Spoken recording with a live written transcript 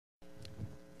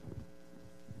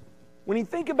When you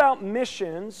think about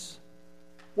missions,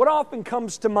 what often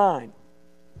comes to mind?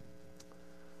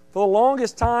 For the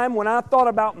longest time, when I thought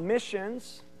about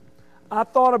missions, I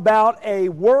thought about a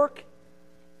work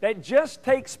that just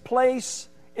takes place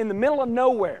in the middle of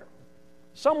nowhere,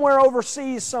 somewhere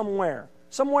overseas somewhere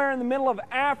in the middle of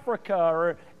Africa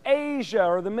or Asia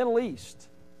or the Middle East.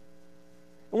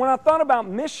 And when I thought about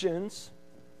missions,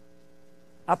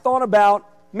 I thought about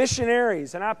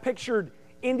missionaries, and I pictured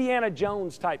Indiana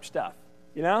Jones type stuff,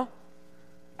 you know?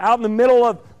 Out in the middle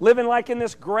of living like in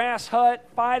this grass hut,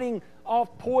 fighting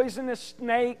off poisonous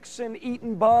snakes and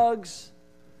eating bugs.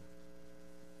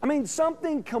 I mean,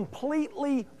 something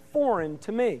completely foreign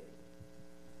to me.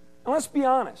 And let's be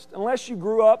honest, unless you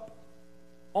grew up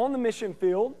on the mission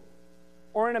field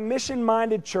or in a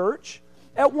mission-minded church,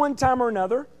 at one time or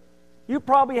another, you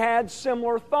probably had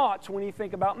similar thoughts when you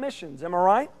think about missions. Am I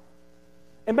right?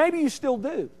 And maybe you still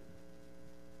do.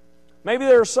 Maybe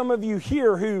there are some of you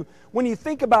here who, when you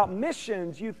think about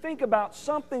missions, you think about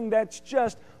something that's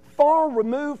just far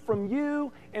removed from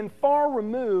you and far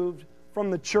removed from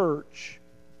the church.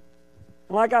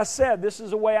 And like I said, this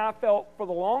is the way I felt for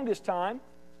the longest time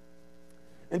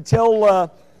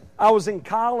until I was in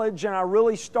college and I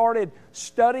really started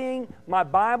studying my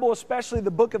Bible, especially the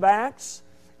book of Acts,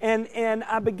 and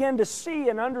I began to see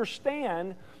and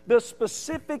understand the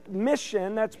specific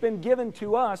mission that's been given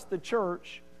to us, the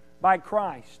church, by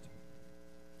Christ.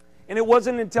 And it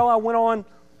wasn't until I went on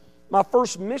my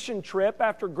first mission trip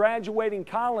after graduating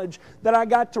college that I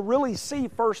got to really see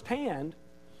firsthand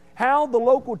how the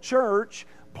local church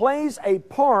plays a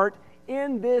part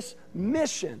in this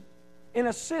mission, in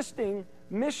assisting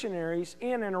missionaries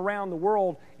in and around the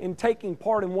world in taking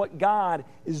part in what God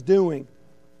is doing.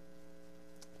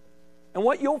 And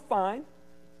what you'll find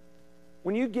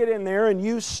when you get in there and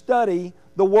you study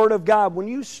the Word of God, when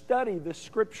you study the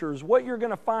Scriptures, what you're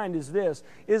going to find is this,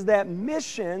 is that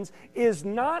missions is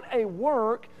not a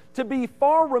work to be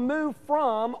far removed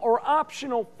from or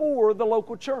optional for the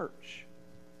local church.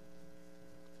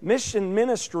 Mission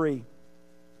ministry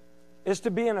is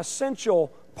to be an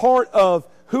essential part of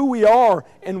who we are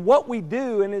and what we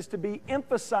do, and is to be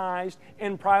emphasized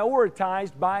and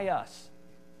prioritized by us.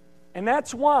 And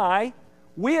that's why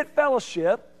we at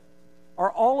Fellowship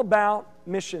are all about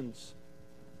missions.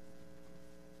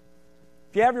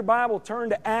 If you have your Bible,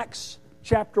 turn to Acts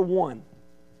chapter 1.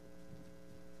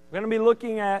 We're going to be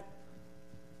looking at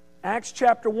Acts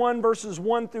chapter 1, verses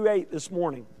 1 through 8 this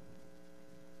morning.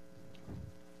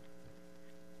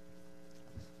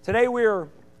 Today we are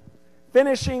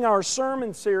finishing our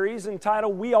sermon series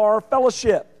entitled We Are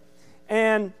Fellowship.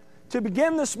 And to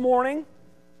begin this morning,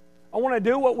 I want to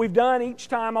do what we've done each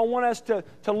time. I want us to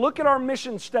look at our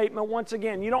mission statement once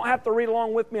again. You don't have to read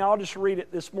along with me. I'll just read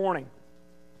it this morning.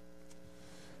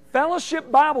 Fellowship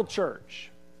Bible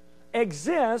Church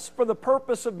exists for the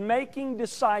purpose of making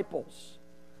disciples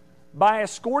by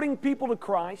escorting people to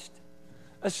Christ,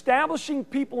 establishing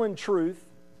people in truth,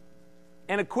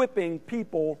 and equipping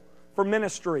people for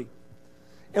ministry.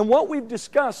 And what we've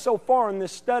discussed so far in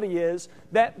this study is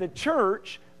that the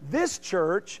church, this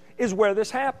church, is where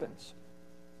this happens.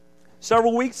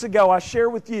 Several weeks ago, I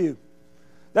shared with you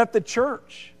that the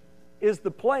church is the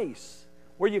place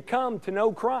where you come to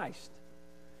know Christ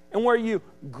and where you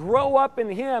grow up in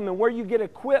Him and where you get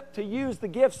equipped to use the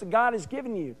gifts that God has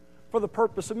given you for the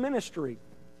purpose of ministry.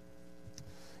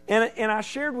 And I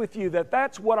shared with you that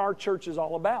that's what our church is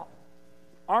all about.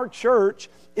 Our church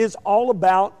is all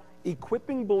about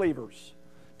equipping believers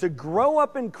to grow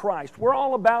up in Christ. We're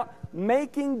all about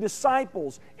making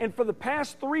disciples. And for the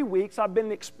past 3 weeks, I've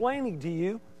been explaining to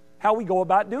you how we go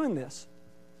about doing this.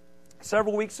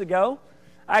 Several weeks ago,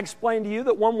 I explained to you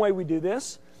that one way we do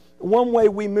this, one way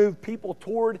we move people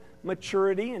toward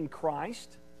maturity in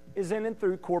Christ, is in and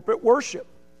through corporate worship.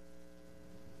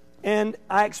 And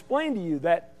I explained to you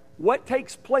that what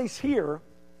takes place here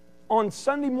on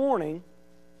Sunday morning,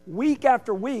 week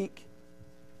after week,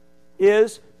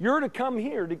 is you're to come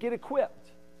here to get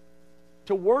equipped,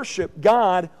 to worship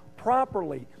God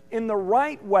properly, in the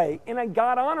right way, in a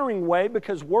God-honoring way,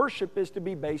 because worship is to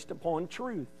be based upon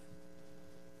truth.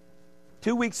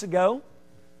 2 weeks ago,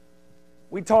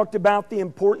 we talked about the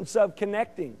importance of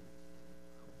connecting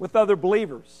with other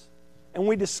believers. And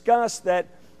we discussed that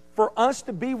for us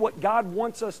to be what God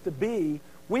wants us to be,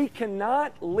 we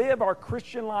cannot live our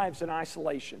Christian lives in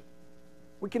isolation.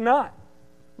 We cannot.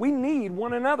 We need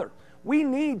one another. We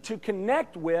need to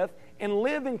connect with and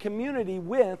live in community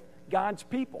with God's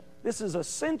people. This is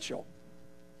essential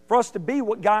for us to be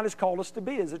what God has called us to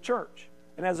be as a church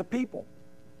and as a people.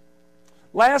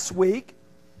 Last week,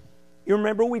 you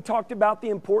remember we talked about the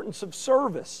importance of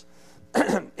service.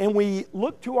 and we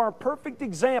look to our perfect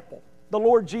example, the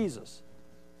Lord Jesus.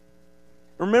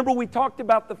 Remember, we talked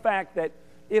about the fact that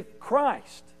if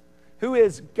Christ, who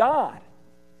is God,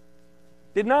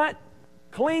 did not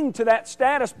cling to that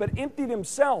status but emptied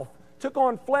himself, took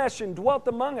on flesh and dwelt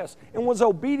among us, and was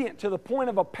obedient to the point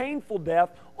of a painful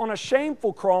death on a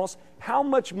shameful cross, how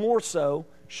much more so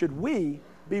should we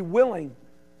be willing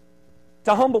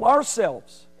to humble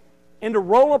ourselves and to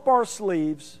roll up our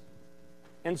sleeves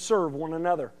and serve one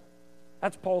another?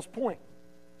 That's Paul's point.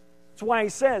 That's why he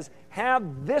says,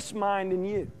 have this mind in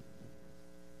you.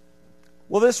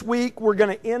 Well, this week we're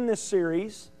going to end this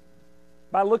series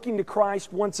by looking to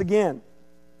Christ once again.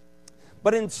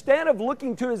 But instead of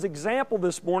looking to His example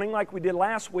this morning like we did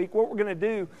last week, what we're going to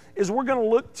do is we're going to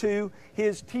look to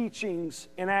His teachings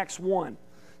in Acts 1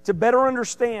 to better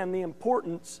understand the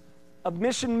importance of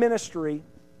mission ministry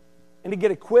and to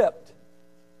get equipped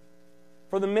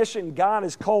for the mission God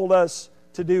has called us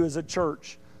to do as a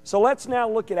church. So let's now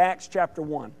look at Acts chapter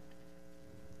 1.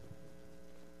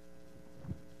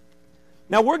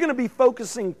 Now we're going to be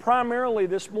focusing primarily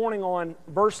this morning on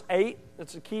verse 8.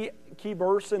 That's a key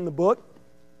verse in the book.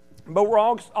 But we're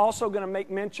also going to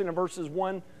make mention of verses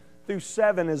 1 through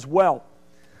 7 as well.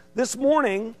 This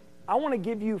morning, I want to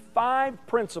give you 5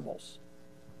 principles.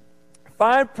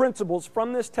 5 principles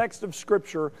from this text of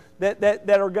Scripture that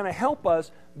are going to help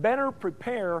us better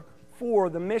prepare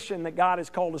for the mission that God has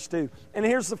called us to. And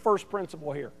here's the first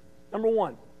principle here. Number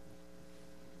 1.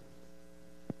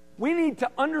 We need to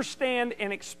understand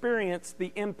and experience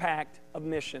the impact of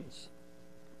missions.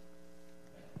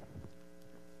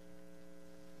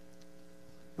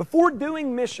 Before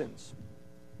doing missions,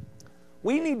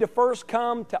 we need to first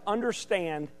come to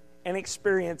understand and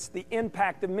experience the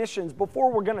impact of missions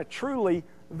before we're going to truly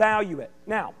value it.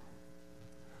 Now,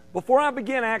 before I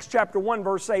begin Acts chapter 1,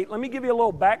 verse 8, let me give you a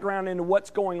little background into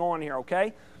what's going on here,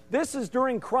 okay? This is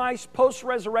during Christ's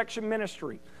post-resurrection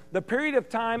ministry, the period of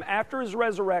time after His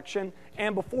resurrection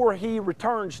and before He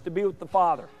returns to be with the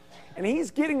Father. And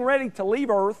He's getting ready to leave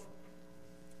earth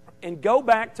and go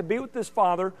back to be with His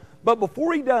Father. But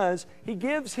before He does, He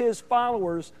gives His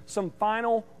followers some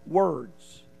final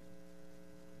words.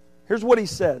 Here's what He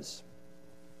says.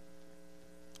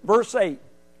 Verse 8,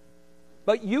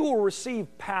 "But you will receive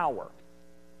power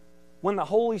when the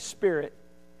Holy Spirit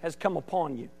has come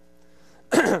upon you."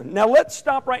 Now let's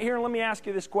stop right here and let me ask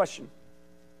you this question.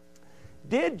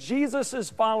 Did Jesus'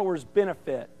 followers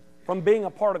benefit from being a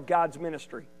part of God's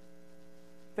ministry?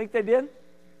 Think they did?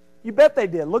 You bet they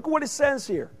did. Look at what it says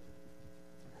here.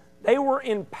 They were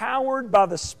empowered by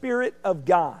the Spirit of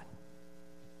God.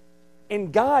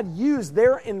 And God used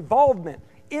their involvement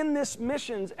in this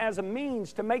mission as a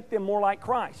means to make them more like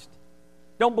Christ.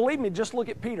 Don't believe me? Just look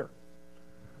at Peter.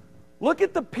 Look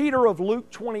at the Peter of Luke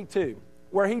 22,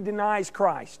 where he denies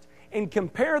Christ. And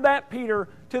compare that Peter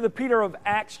to the Peter of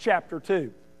Acts chapter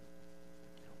 2,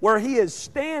 where he is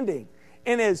standing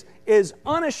and is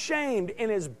unashamed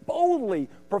and is boldly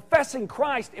professing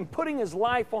Christ and putting his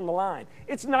life on the line.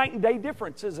 It's night and day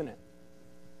difference, isn't it?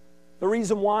 The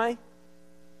reason why?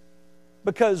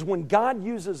 Because when God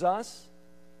uses us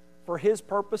for His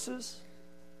purposes,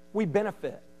 we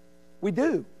benefit. We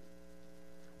do.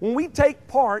 When we take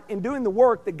part in doing the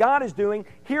work that God is doing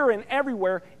here and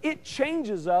everywhere, it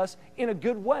changes us in a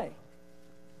good way.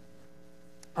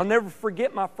 I'll never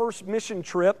forget my first mission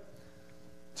trip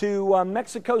to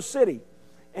Mexico City.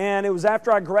 And it was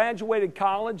after I graduated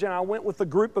college, and I went with a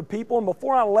group of people. And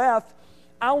before I left,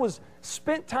 I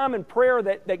spent time in prayer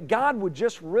that God would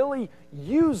just really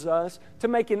use us to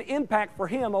make an impact for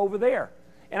Him over there.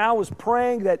 And I was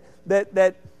praying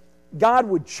that God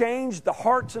would change the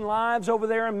hearts and lives over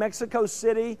there in Mexico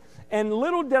City. And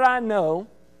little did I know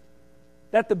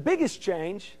that the biggest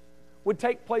change would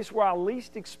take place where I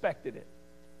least expected it,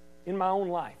 in my own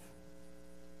life.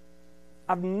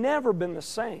 I've never been the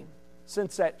same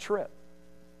since that trip,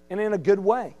 and in a good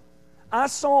way. I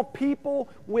saw people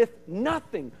with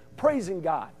nothing praising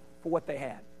God for what they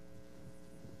had.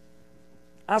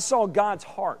 I saw God's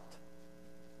heart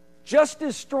just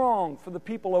as strong for the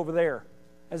people over there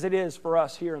as it is for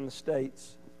us here in the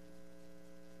States.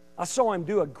 I saw Him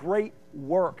do a great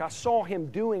work. I saw Him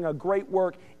doing a great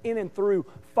work in and through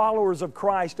followers of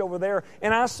Christ over there.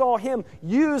 And I saw Him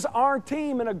use our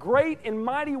team in a great and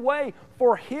mighty way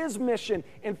for His mission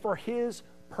and for His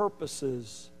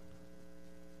purposes.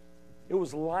 It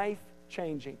was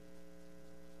life-changing.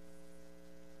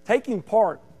 Taking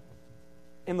part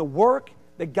in the work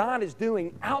that God is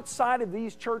doing outside of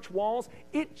these church walls,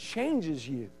 it changes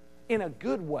you in a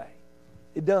good way.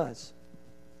 It does.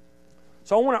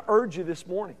 So I want to urge you this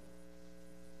morning.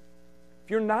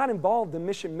 if you're not involved in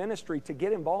mission ministry, to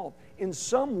get involved in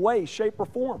some way, shape, or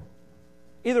form.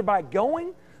 Either by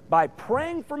going, by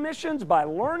praying for missions, by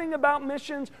learning about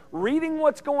missions, reading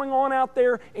what's going on out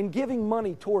there, and giving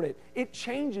money toward it. It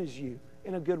changes you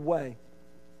in a good way.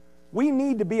 We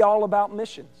need to be all about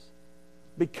missions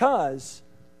because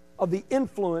of the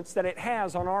influence that it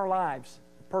has on our lives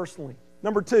personally.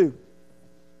 Number 2.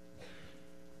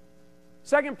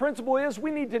 Second principle is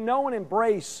we need to know and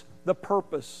embrace the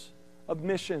purpose of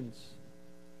missions.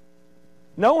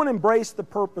 Know and embrace the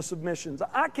purpose of missions.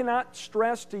 I cannot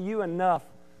stress to you enough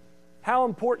how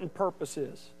important purpose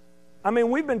is. I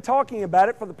mean, we've been talking about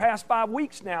it for the past 5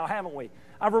 weeks now, haven't we?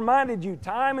 I've reminded you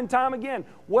time and time again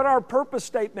what our purpose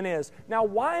statement is. Now,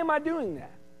 why am I doing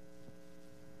that?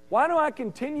 Why do I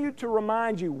continue to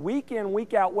remind you week in,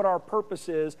 week out what our purpose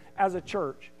is as a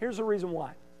church? Here's the reason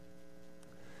why.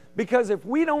 Because if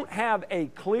we don't have a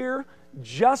clear,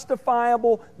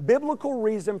 justifiable, biblical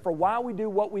reason for why we do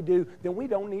what we do, then we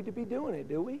don't need to be doing it,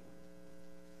 do we?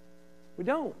 We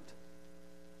don't.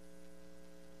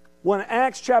 Well, in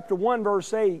Acts chapter 1,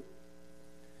 verse 8,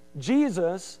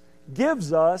 Jesus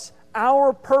gives us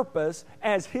our purpose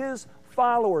as His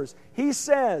followers. He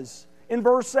says in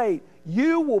verse 8,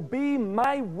 "You will be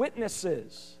my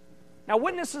witnesses." Now,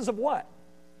 witnesses of what?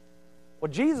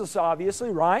 Well, Jesus, obviously,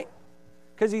 right?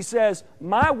 Because He says,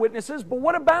 "my witnesses," but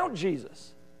what about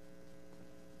Jesus?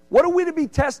 What are we to be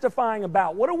testifying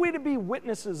about? What are we to be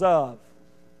witnesses of?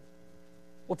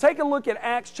 Well, take a look at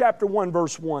Acts chapter 1,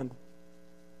 verse 1.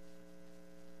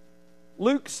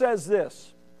 Luke says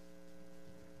this,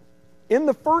 "In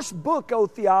the first book, O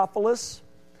Theophilus,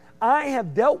 I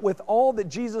have dealt with all that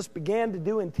Jesus began to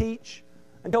do and teach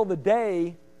until the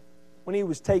day when He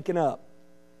was taken up."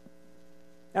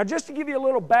 Now, just to give you a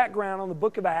little background on the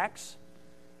book of Acts,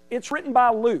 it's written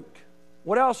by Luke.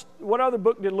 What else? What other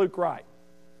book did Luke write?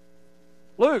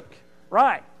 Luke,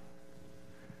 right.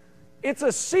 It's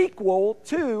a sequel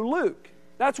to Luke.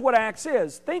 That's what Acts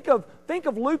is. Think of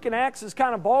Luke and Acts as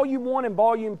kind of volume 1 and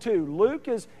volume 2. Luke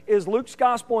is Luke's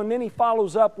gospel, and then he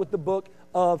follows up with the book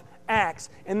of Acts.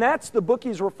 And that's the book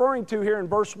he's referring to here in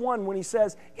verse 1 when he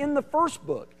says, in the first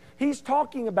book. He's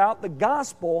talking about the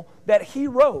gospel that he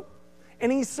wrote.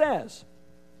 And he says,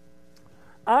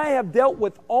 "I have dealt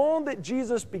with all that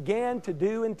Jesus began to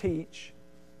do and teach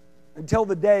until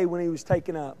the day when He was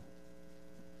taken up."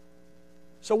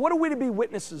 So what are we to be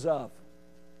witnesses of?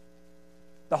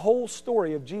 The whole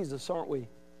story of Jesus, aren't we?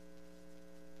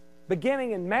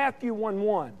 Beginning in Matthew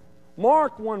 1:1,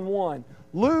 Mark 1:1,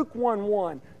 Luke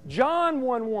 1:1, John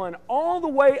 1:1, all the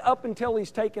way up until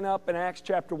He's taken up in Acts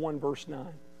chapter 1, verse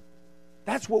 9.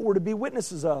 That's what we're to be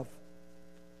witnesses of.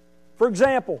 For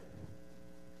example,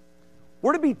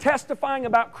 we're to be testifying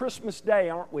about Christmas Day,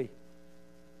 aren't we?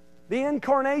 The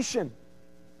Incarnation.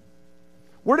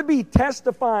 We're to be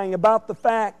testifying about the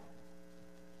fact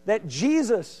that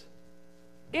Jesus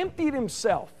emptied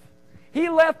Himself. He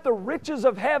left the riches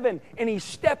of heaven and He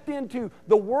stepped into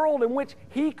the world in which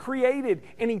He created,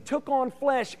 and He took on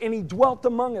flesh and He dwelt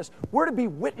among us. We're to be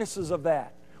witnesses of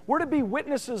that. We're to be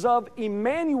witnesses of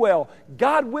Emmanuel,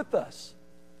 God with us.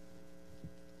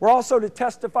 We're also to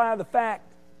testify of the fact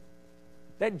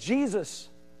that Jesus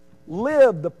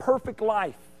lived the perfect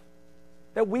life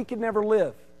that we could never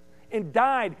live and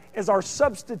died as our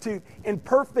substitute and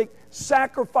perfect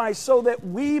sacrifice so that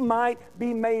we might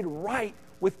be made right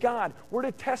with God. We're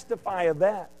to testify of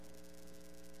that.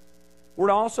 We're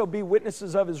to also be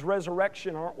witnesses of His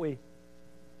resurrection, aren't we?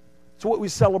 It's what we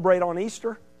celebrate on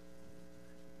Easter.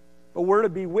 But we're to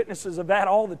be witnesses of that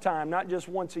all the time, not just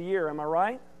once a year. Am I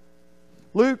right?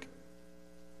 Luke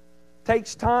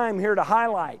takes time here to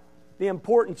highlight the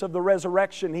importance of the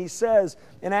resurrection. He says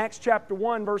in Acts chapter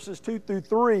 1, verses 2 through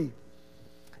 3,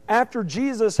 after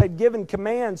Jesus had given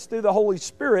commands through the Holy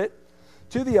Spirit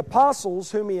to the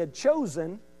apostles whom He had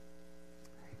chosen,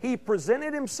 He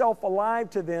presented Himself alive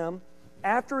to them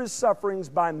after His sufferings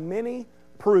by many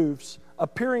proofs,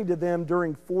 appearing to them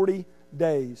during 40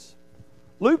 days.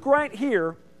 Luke right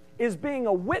here is being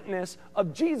a witness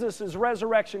of Jesus'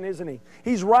 resurrection, isn't he?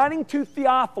 He's writing to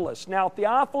Theophilus. Now,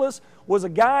 Theophilus was a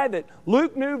guy that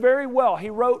Luke knew very well. He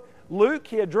wrote Luke,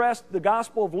 he addressed the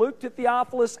Gospel of Luke to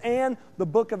Theophilus and the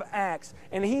book of Acts.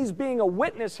 And he's being a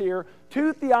witness here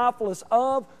to Theophilus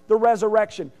of the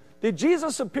resurrection. Did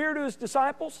Jesus appear to His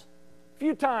disciples? A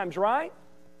few times, right?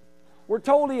 We're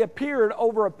told He appeared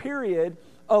over a period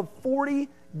of 40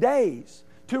 days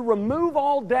to remove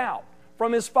all doubt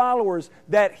from His followers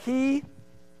that He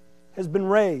has been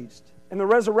raised. And the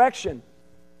resurrection,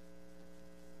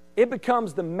 it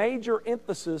becomes the major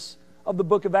emphasis of the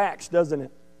book of Acts, doesn't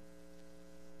it?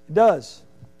 It does.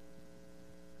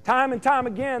 Time and time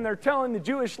again, they're telling the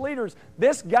Jewish leaders,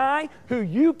 this guy who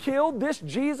you killed, this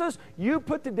Jesus you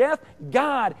put to death,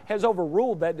 God has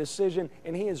overruled that decision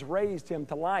and He has raised Him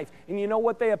to life. And you know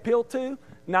what they appeal to?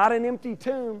 Not an empty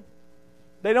tomb.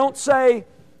 They don't say,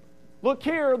 look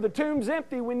here, the tomb's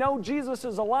empty, we know Jesus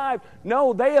is alive.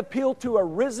 No, they appeal to a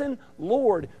risen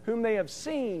Lord whom they have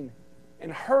seen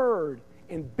and heard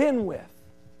and been with.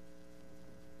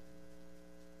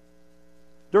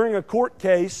 During a court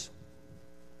case,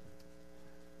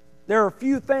 there are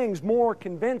few things more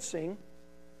convincing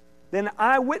than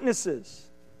eyewitnesses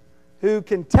who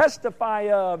can testify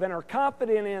of and are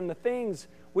confident in the things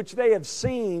which they have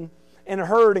seen and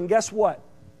heard. And guess what?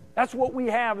 That's what we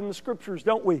have in the Scriptures,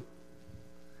 don't we?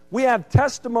 We have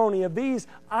testimony of these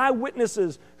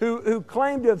eyewitnesses who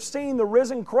claim to have seen the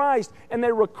risen Christ, and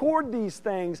they record these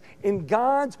things in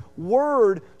God's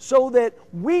Word so that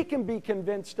we can be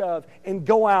convinced of and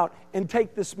go out and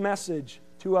take this message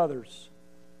to others.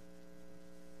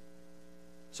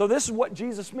 So this is what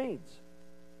Jesus means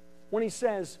when He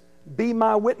says, be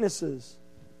my witnesses.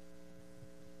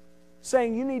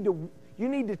 Saying you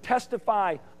need to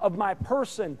testify of my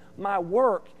person, my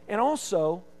work, and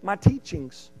also my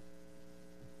teachings.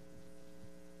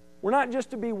 We're not just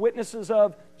to be witnesses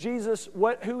of Jesus,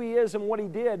 who He is and what He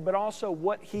did, but also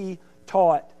what He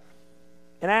taught.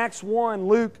 In Acts 1,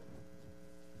 Luke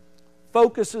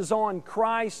focuses on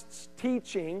Christ's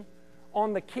teaching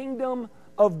on the kingdom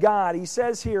of God. He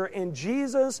says here, and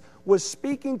Jesus was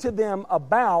speaking to them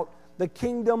about the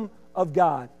kingdom of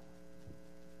God.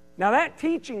 Now that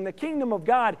teaching, the kingdom of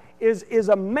God, is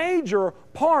a major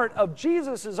part of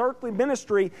Jesus' earthly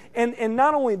ministry. And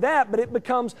not only that, but it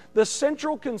becomes the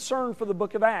central concern for the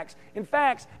book of Acts. In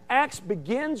fact, Acts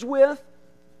begins with,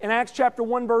 in Acts chapter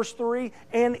 1 verse 3,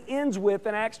 and ends with,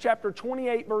 in Acts chapter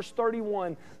 28 verse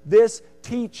 31, this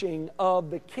teaching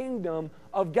of the kingdom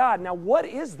of God. Now what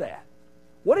is that?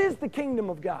 What is the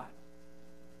kingdom of God?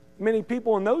 Many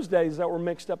people in those days that were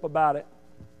mixed up about it.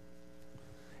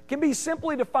 Can be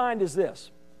simply defined as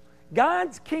this.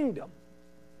 God's kingdom,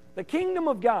 the kingdom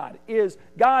of God, is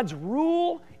God's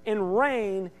rule and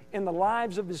reign in the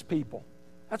lives of His people.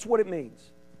 That's what it means.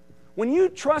 When you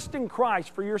trust in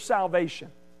Christ for your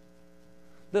salvation,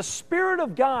 the Spirit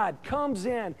of God comes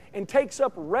in and takes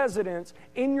up residence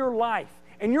in your life,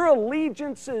 and your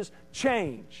allegiances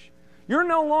change. You're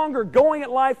no longer going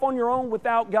at life on your own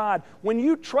without God. When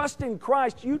you trust in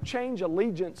Christ, you change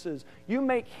allegiances. You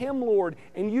make Him Lord,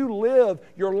 and you live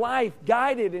your life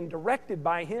guided and directed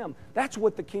by Him. That's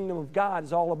what the kingdom of God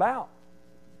is all about.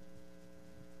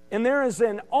 And there is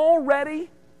an already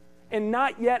and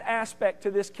not yet aspect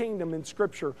to this kingdom in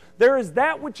Scripture. There is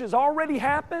that which has already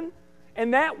happened,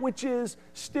 and that which is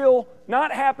still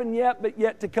not happened yet, but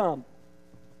yet to come.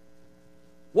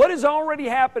 What has already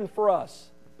happened for us?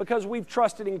 Because we've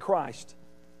trusted in Christ.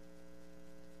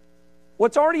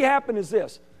 What's already happened is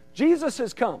this. Jesus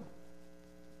has come.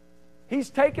 He's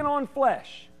taken on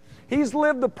flesh. He's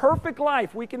lived the perfect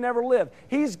life we can never live.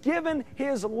 He's given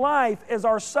His life as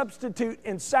our substitute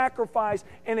and sacrifice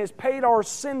and has paid our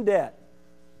sin debt.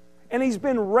 And He's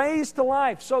been raised to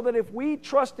life so that if we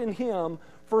trust in Him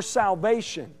for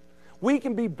salvation, we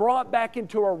can be brought back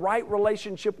into a right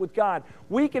relationship with God.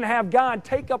 We can have God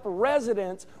take up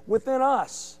residence within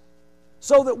us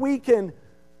so that we can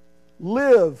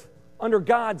live under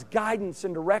God's guidance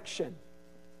and direction,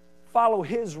 follow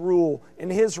His rule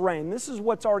and His reign. This is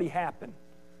what's already happened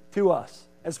to us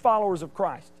as followers of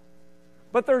Christ.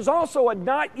 But there's also a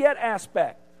not yet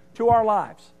aspect to our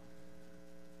lives.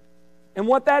 And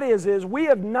what that is we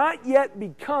have not yet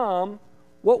become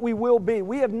what we will be.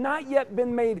 We have not yet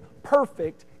been made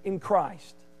perfect in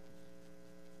Christ.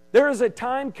 There is a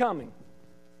time coming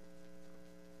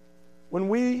when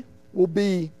we will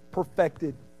be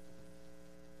perfected.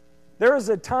 There is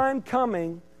a time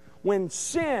coming when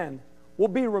sin will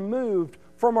be removed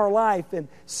from our life and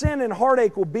sin and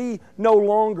heartache will be no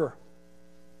longer.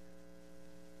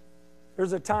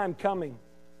 There's a time coming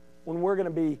when we're going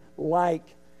to be like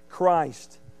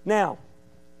Christ. Now,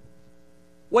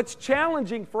 what's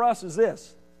challenging for us is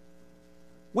this.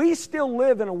 We still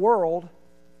live in a world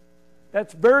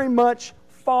that's very much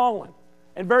fallen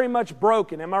and very much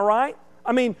broken. Am I right?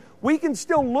 I mean, we can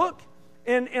still look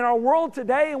in our world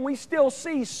today and we still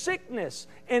see sickness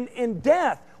and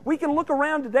death. We can look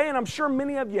around today, and I'm sure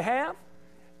many of you have,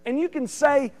 and you can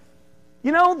say,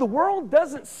 you know, the world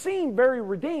doesn't seem very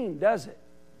redeemed, does it?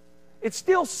 It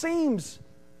still seems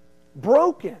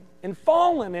broken and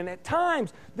fallen, and at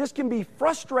times this can be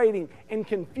frustrating and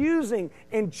confusing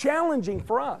and challenging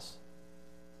for us.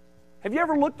 Have you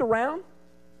ever looked around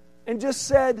and just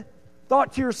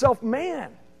thought to yourself,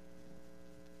 man,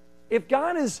 If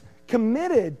God is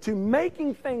committed to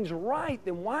making things right,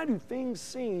 then why do things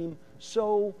seem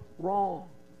so wrong?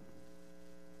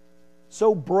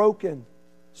 So broken,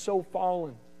 so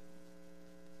fallen.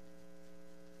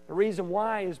 The reason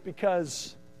why is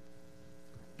because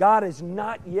God has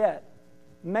not yet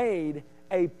made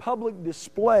a public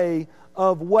display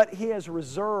of what He has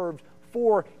reserved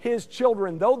for His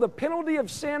children. Though the penalty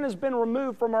of sin has been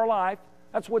removed from our life,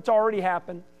 that's what's already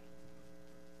happened,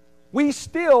 we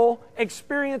still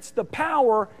experience the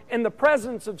power and the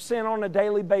presence of sin on a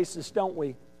daily basis, don't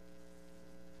we?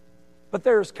 But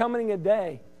there is coming a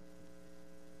day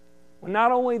when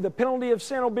not only the penalty of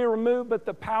sin will be removed, but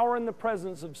the power and the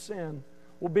presence of sin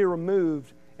will be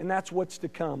removed, and that's what's to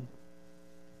come.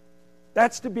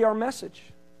 That's to be our message.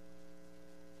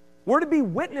 We're to be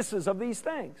witnesses of these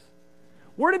things.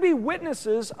 We're to be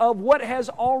witnesses of what has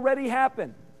already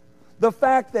happened. The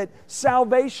fact that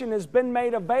salvation has been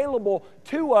made available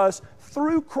to us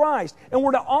through Christ. And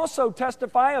we're to also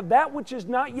testify of that which has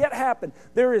not yet happened.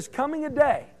 There is coming a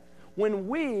day when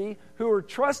we who are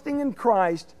trusting in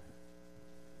Christ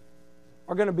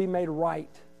are going to be made right.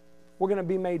 We're going to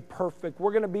be made perfect.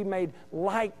 We're going to be made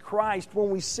like Christ when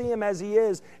we see Him as He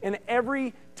is. And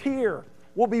every tear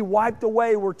will be wiped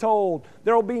away, we're told.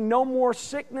 There will be no more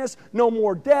sickness, no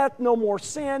more death, no more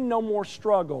sin, no more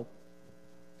struggle.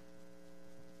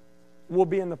 We'll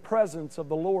be in the presence of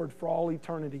the Lord for all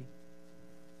eternity.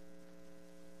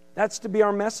 That's to be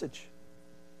our message.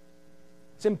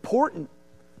 It's important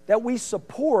that we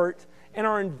support and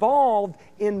are involved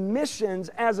in missions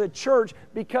as a church,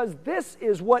 because this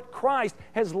is what Christ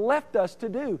has left us to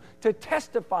do, to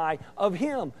testify of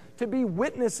Him, to be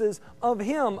witnesses of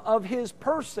Him, of His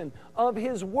person, of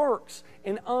His works,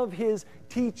 and of His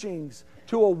teachings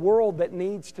to a world that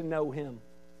needs to know Him.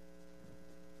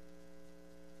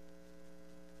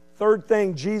 Third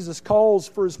thing Jesus calls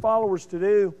for His followers to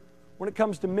do when it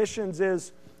comes to missions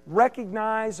is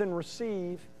recognize and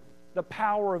receive the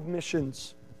power of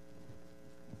missions.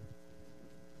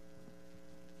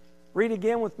 Read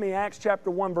again with me Acts chapter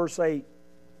 1, verse 8.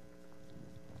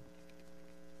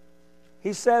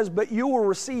 He says, "But you will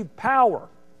receive power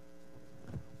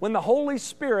when the Holy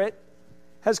Spirit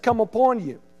has come upon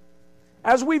you."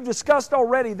 As we've discussed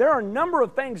already, there are a number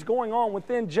of things going on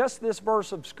within just this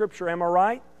verse of Scripture, am I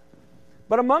right?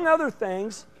 But among other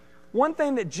things, one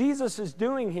thing that Jesus is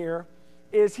doing here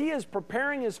is He is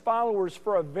preparing His followers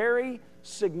for a very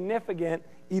significant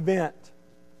event.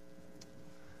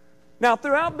 Now,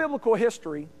 throughout biblical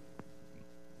history,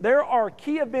 there are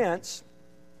key events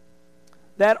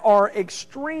that are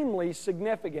extremely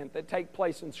significant that take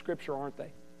place in Scripture, aren't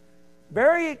they?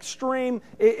 Very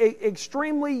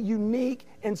extremely unique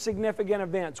and significant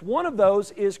events. One of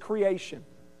those is creation.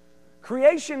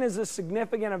 Creation is a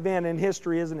significant event in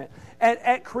history, isn't it?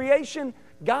 At creation,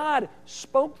 God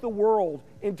spoke the world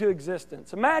into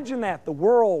existence. Imagine that, the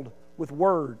world with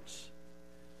words.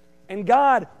 And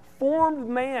God formed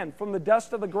man from the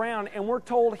dust of the ground, and we're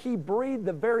told He breathed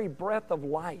the very breath of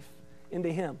life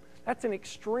into him. That's an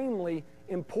extremely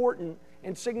important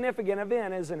and significant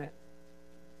event, isn't it?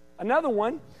 Another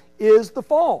one is the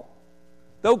fall.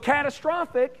 Though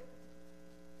catastrophic,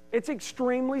 it's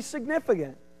extremely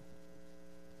significant.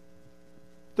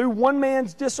 Through one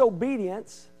man's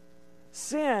disobedience,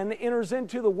 sin enters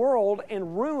into the world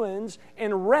and ruins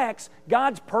and wrecks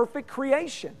God's perfect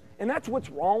creation. And that's what's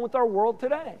wrong with our world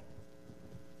today.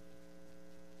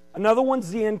 Another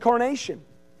one's the incarnation.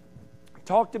 I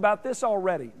talked about this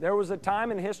already. There was a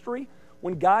time in history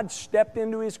when God stepped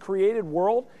into His created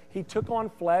world. He took on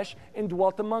flesh and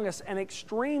dwelt among us. An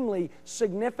extremely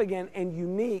significant and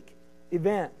unique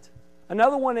event.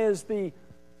 Another one is the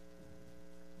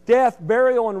death,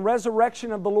 burial, and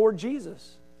resurrection of the Lord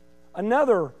Jesus.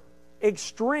 Another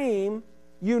extreme,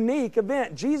 unique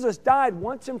event. Jesus died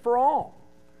once and for all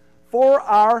for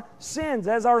our sins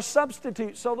as our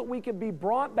substitute so that we could be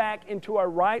brought back into a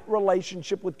right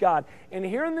relationship with God. And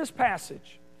here in this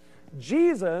passage,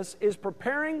 Jesus is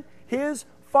preparing His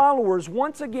followers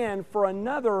once again for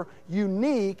another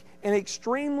unique and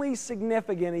extremely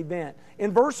significant event.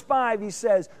 In verse 5, He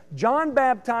says, "John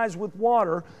baptized with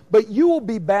water, but you will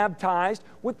be baptized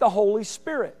with the Holy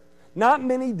Spirit not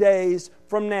many days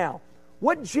from now."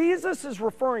 What Jesus is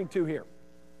referring to here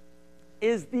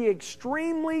is the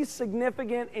extremely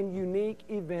significant and unique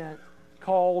event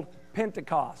called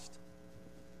Pentecost.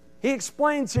 He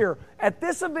explains here, at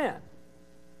this event,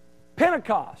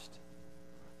 Pentecost,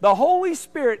 the Holy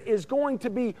Spirit is going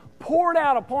to be poured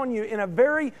out upon you in a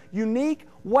very unique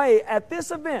way. At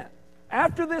this event,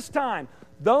 after this time,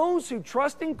 those who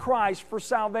trust in Christ for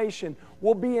salvation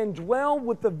will be indwelled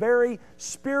with the very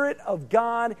Spirit of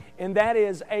God, and that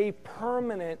is a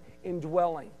permanent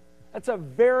indwelling. That's a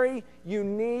very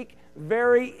unique,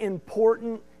 very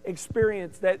important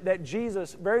experience that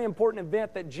Jesus, very important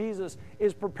event that Jesus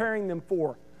is preparing them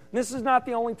for. This is not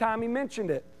the only time He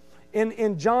mentioned it.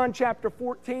 In John chapter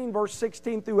 14, verse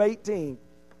 16 through 18,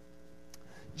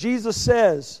 Jesus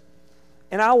says,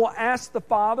 "And I will ask the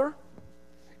Father,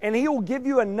 and He will give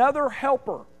you another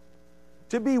helper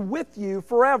to be with you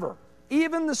forever,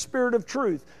 even the Spirit of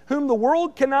truth, whom the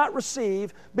world cannot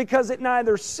receive because it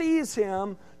neither sees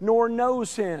Him nor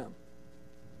knows Him.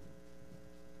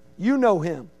 You know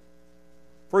Him,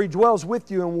 for He dwells with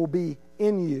you and will be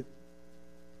in you."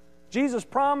 Jesus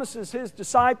promises His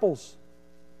disciples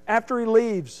after He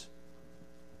leaves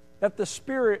that the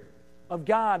Spirit of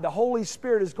God, the Holy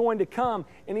Spirit, is going to come,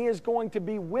 and He is going to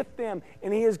be with them,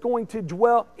 and He is going to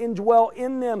indwell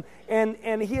in them,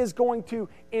 and He is going to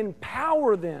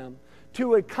empower them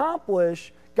to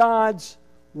accomplish God's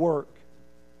work.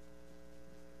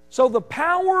 So the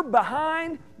power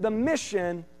behind the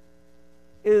mission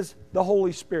is the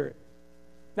Holy Spirit.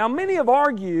 Now, many have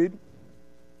argued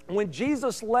when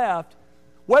Jesus left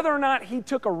whether or not He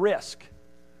took a risk,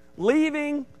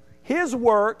 leaving His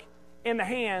work in the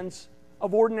hands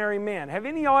of ordinary men. Have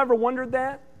any of y'all ever wondered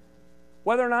that?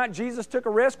 Whether or not Jesus took a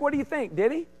risk? What do you think?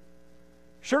 Did He?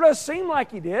 Sure does seem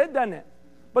like He did, doesn't it?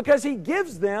 Because He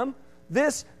gives them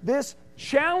this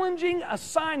challenging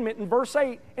assignment in verse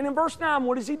 8. And in verse 9,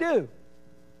 what does He do?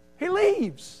 He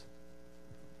leaves.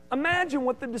 Imagine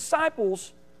what the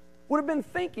disciples would have been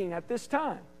thinking at this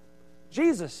time.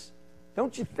 Jesus,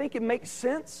 don't you think it makes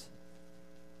sense?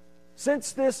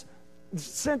 Since this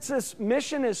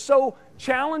mission is so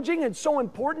challenging and so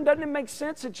important, doesn't it make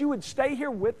sense that you would stay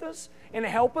here with us and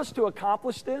help us to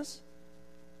accomplish this?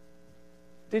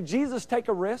 Did Jesus take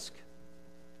a risk?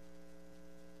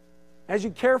 As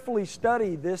you carefully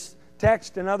study this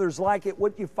text and others like it,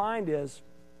 what you find is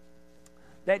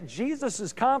that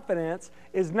Jesus' confidence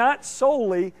is not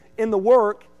solely in the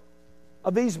work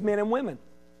of these men and women,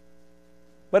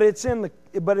 but it's in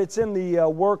the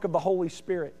work of the Holy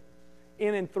Spirit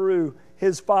in and through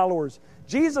His followers.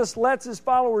 Jesus lets His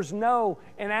followers know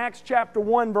in Acts chapter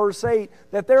 1, verse 8,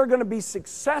 that they're going to be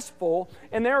successful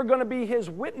and they're going to be His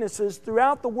witnesses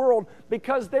throughout the world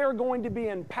because they're going to be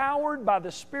empowered by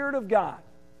the Spirit of God.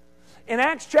 In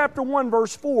Acts chapter 1,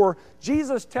 verse 4,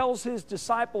 Jesus tells His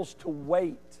disciples to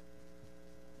wait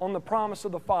on the promise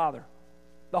of the Father,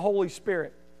 the Holy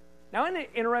Spirit. Now, isn't it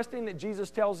interesting that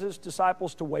Jesus tells His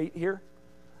disciples to wait here?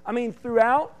 I mean,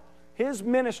 throughout His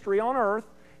ministry on earth,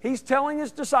 He's telling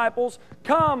His disciples,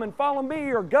 come and follow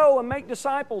me, or go and make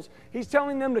disciples. He's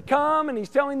telling them to come and He's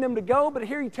telling them to go, but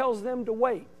here He tells them to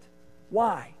wait.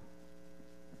 Why?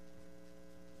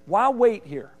 Why wait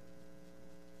here?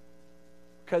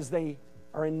 Because they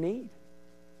are in need.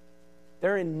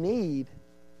 They're in need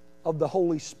of the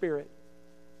Holy Spirit.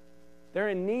 They're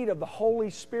in need of the Holy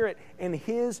Spirit and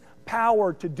His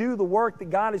power to do the work that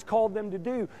God has called them to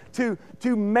do,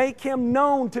 to make Him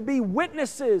known, to be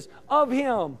witnesses of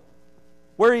Him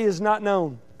where He is not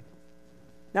known.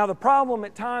 Now, the problem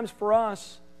at times for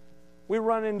us, we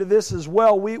run into this as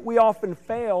well. We often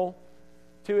fail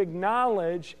to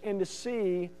acknowledge and to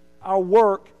see our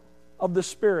work of the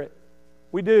Spirit.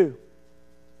 We do.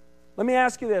 Let me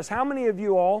ask you this. How many of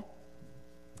you all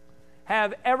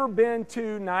have ever been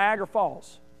to Niagara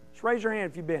Falls? Just raise your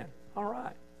hand if you've been. All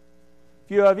right. A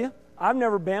few of you. I've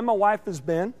never been. My wife has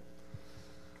been.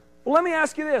 Well, let me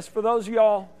ask you this for those of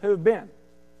y'all who have been.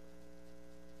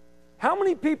 How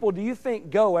many people do you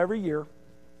think go every year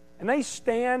and they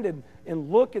stand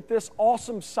and look at this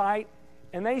awesome sight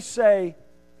and they say,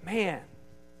 man,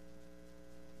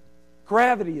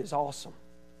 gravity is awesome.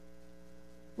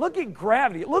 Look at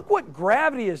gravity. Look what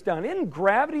gravity has done. Isn't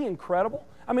gravity incredible?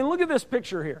 I mean, look at this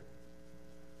picture here.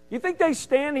 You think they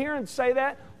stand here and say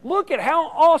that? Look at how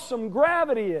awesome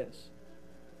gravity is.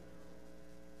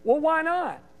 Well, why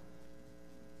not?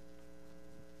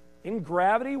 Isn't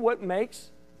gravity what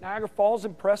makes Niagara Falls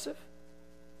impressive?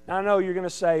 Now, I know you're going to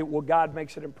say, well, God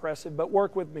makes it impressive, but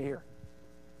work with me here.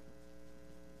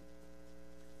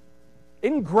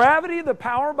 Isn't gravity the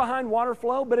power behind water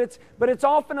flow? But it's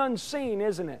often unseen,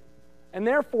 isn't it? And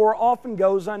therefore often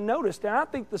goes unnoticed. And I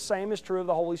think the same is true of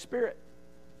the Holy Spirit.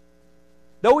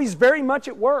 Though He's very much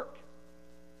at work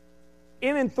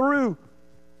in and through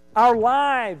our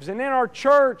lives and in our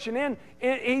church, and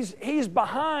He's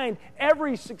behind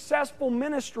every successful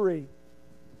ministry.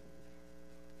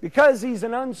 Because He's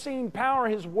an unseen power,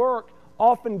 His work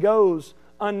often goes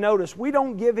unnoticed. We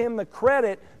don't give Him the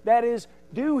credit that is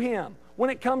due Him. when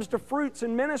it comes to fruits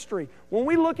in ministry. When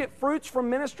we look at fruits from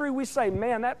ministry, we say,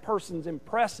 man, that person's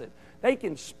impressive. They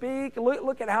can speak.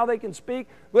 Look at how they can speak.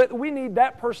 But we need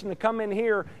that person to come in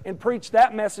here and preach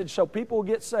that message so people will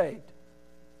get saved.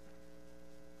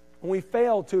 And we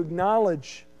fail to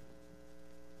acknowledge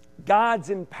God's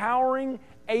empowering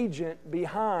agent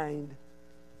behind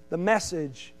the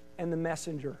message and the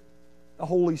messenger, the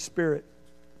Holy Spirit.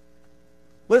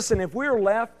 Listen, if we are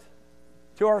left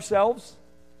to ourselves,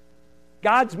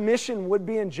 God's mission would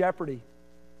be in jeopardy.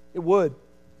 It would.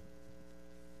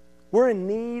 We're in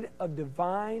need of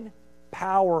divine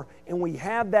power, and we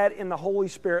have that in the Holy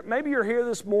Spirit. Maybe you're here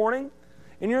this morning,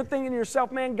 and you're thinking to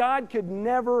yourself, man, God could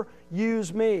never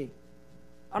use me.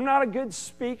 I'm not a good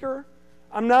speaker.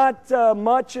 I'm not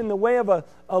much in the way of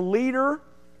a leader.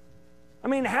 I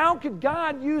mean, how could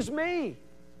God use me?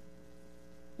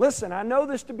 Listen, I know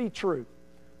this to be true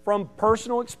from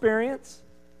personal experience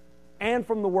and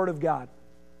from the Word of God.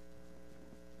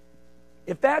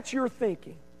 If that's your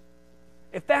thinking,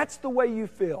 if that's the way you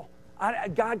feel,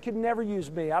 God could never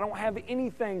use me. I don't have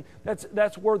anything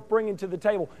that's worth bringing to the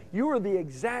table. You are the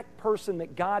exact person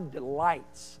that God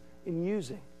delights in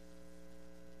using.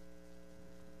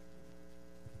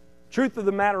 Truth of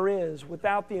the matter is,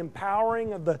 without the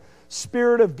empowering of the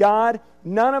Spirit of God,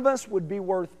 none of us would be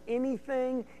worth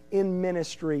anything in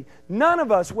ministry. None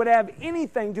of us would have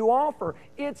anything to offer.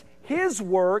 It's His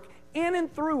work in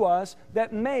and through us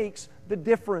that makes the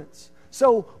difference.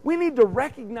 So we need to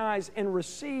recognize and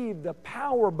receive the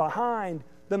power behind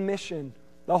the mission,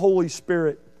 the Holy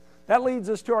Spirit. That leads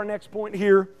us to our next point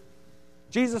here.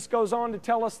 Jesus goes on to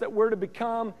tell us that we're to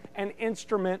become an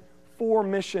instrument for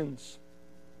missions.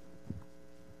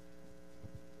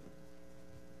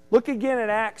 Look again at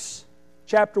Acts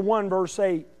chapter 1, verse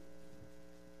 8.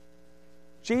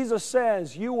 Jesus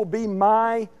says, "You will be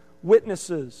my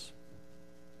witnesses."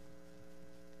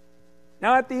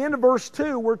 Now at the end of verse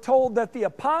 2, we're told that the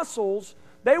apostles,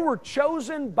 they were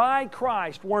chosen by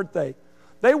Christ, weren't they?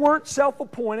 They weren't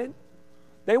self-appointed.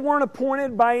 They weren't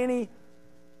appointed by any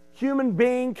human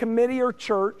being, committee, or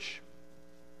church.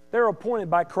 They were appointed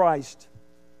by Christ.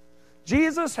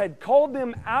 Jesus had called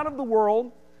them out of the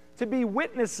world to be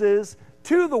witnesses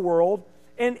to the world,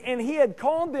 and He had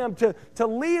called them to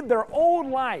leave their old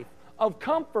life of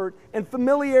comfort and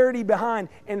familiarity behind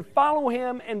and follow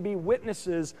Him and be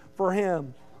witnesses for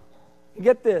Him. And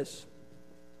get this,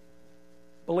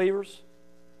 believers,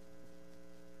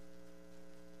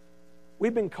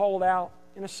 we've been called out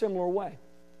in a similar way.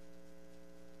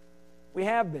 We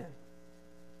have been.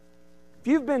 If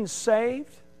you've been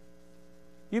saved,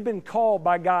 you've been called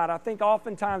by God. I think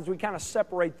oftentimes we kind of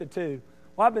separate the two.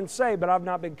 Well, I've been saved, but I've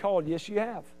not been called. Yes, you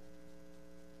have.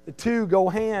 The two go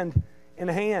hand in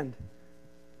hand.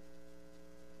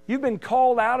 You've been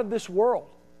called out of this world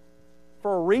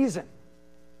for a reason,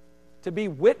 to be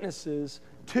witnesses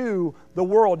to the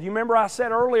world. You remember I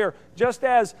said earlier, just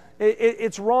as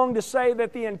it's wrong to say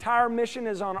that the entire mission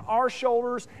is on our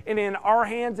shoulders and in our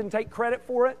hands and take credit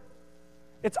for it,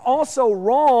 it's also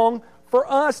wrong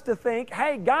for us to think,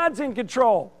 hey, God's in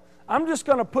control. I'm just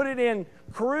going to put it in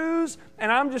cruise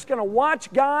and I'm just going to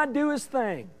watch God do His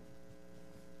thing.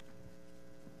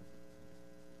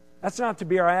 That's not to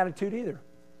be our attitude either.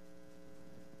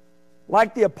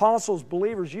 Like the apostles,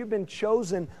 believers, you've been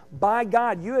chosen by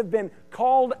God. You have been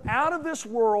called out of this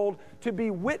world to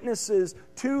be witnesses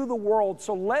to the world.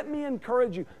 So let me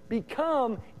encourage you,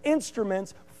 become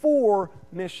instruments for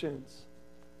missions.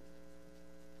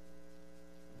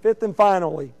 Fifth and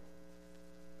finally,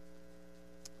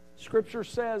 Scripture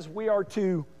says we are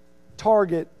to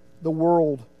target the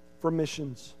world for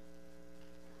missions.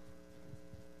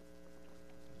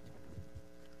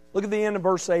 Look at the end of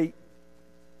verse 8.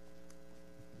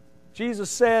 Jesus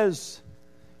says,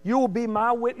 "You will be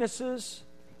my witnesses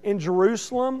in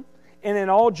Jerusalem and in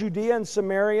all Judea and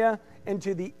Samaria and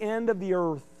to the end of the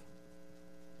earth."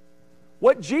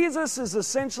 What Jesus is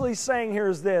essentially saying here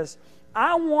is this: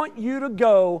 I want you to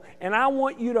go and I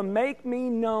want you to make me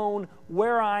known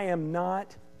where I am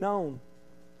not known.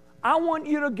 I want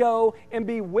you to go and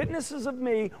be witnesses of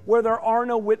me where there are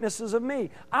no witnesses of me.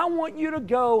 I want you to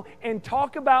go and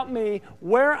talk about me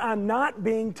where I'm not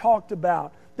being talked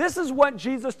about. This is what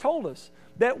Jesus told us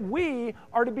that we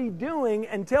are to be doing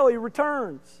until He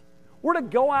returns. We're to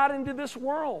go out into this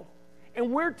world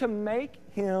and we're to make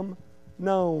Him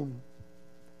known.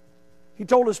 He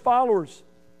told His followers,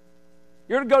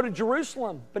 you're to go to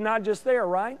Jerusalem, but not just there,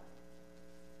 right?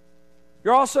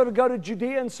 You're also to go to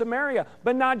Judea and Samaria,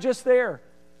 but not just there.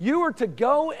 You are to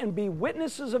go and be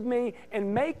witnesses of me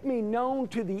and make me known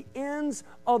to the ends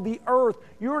of the earth.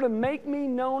 You are to make me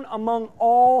known among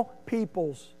all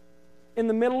peoples. in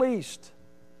the Middle East,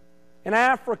 in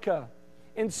Africa,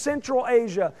 in Central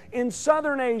Asia, in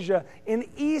Southern Asia, in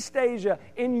East Asia,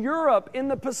 in Europe, in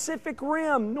the Pacific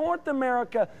Rim, North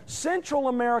America, Central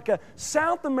America,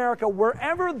 South America,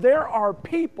 wherever there are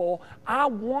people, I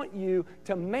want you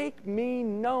to make me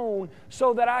known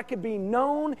so that I could be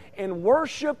known and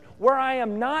worshiped where I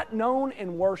am not known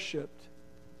and worshiped.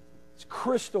 It's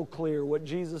crystal clear what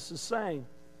Jesus is saying.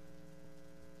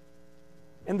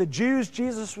 And the Jews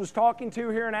Jesus was talking to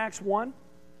here in Acts 1,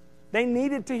 they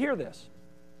needed to hear this.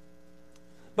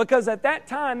 Because at that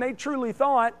time, they truly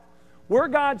thought, we're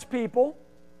God's people.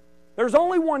 There's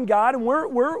only one God, and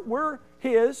we're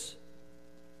His.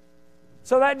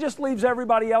 So that just leaves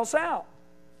everybody else out.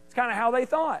 It's kind of how they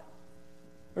thought.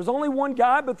 There's only one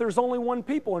God, but there's only one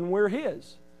people, and we're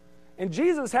His. And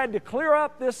Jesus had to clear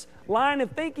up this line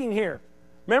of thinking here.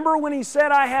 Remember when He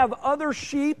said, I have other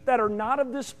sheep that are not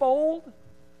of this fold?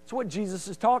 That's what Jesus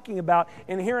is talking about.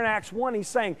 And here in Acts 1, He's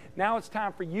saying, now it's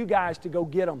time for you guys to go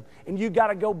get them. And you got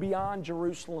to go beyond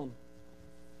Jerusalem.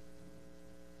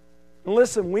 And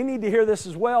listen, we need to hear this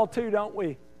as well too, don't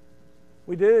we?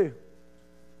 We do.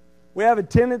 We have a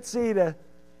tendency to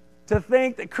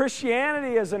think that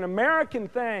Christianity is an American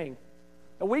thing.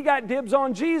 That we got dibs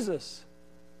on Jesus.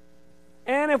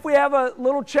 And if we have a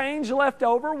little change left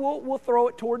over, we'll throw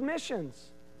it toward missions.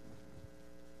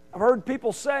 I've heard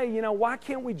people say, why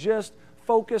can't we just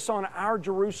focus on our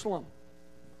Jerusalem?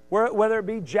 Whether it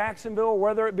be Jacksonville, or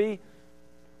whether it be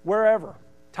wherever,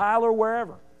 Tyler,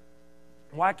 wherever.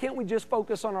 Why can't we just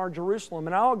focus on our Jerusalem?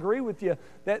 And I'll agree with you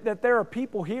that there are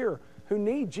people here who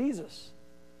need Jesus.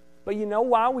 But you know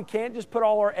why we can't just put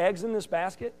all our eggs in this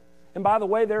basket? And by the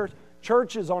way, there's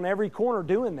churches on every corner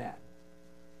doing that.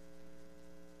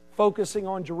 Focusing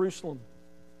on Jerusalem.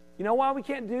 You know why we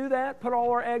can't do that, put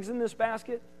all our eggs in this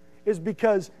basket? Is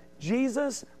because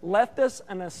Jesus left us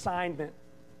an assignment,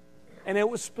 and it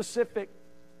was specific.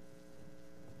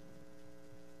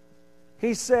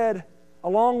 He said,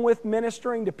 along with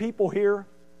ministering to people here,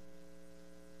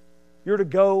 you're to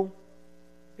go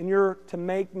and you're to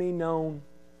make me known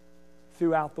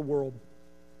throughout the world.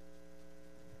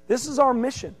 This is our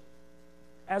mission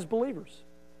as believers.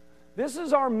 This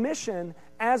is our mission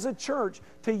as a church,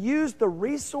 to use the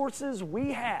resources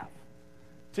we have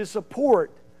to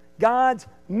support God's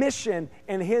mission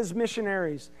and His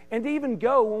missionaries, and to even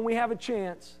go when we have a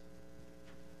chance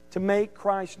to make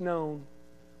Christ known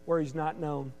where He's not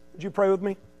known. Would you pray with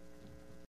me?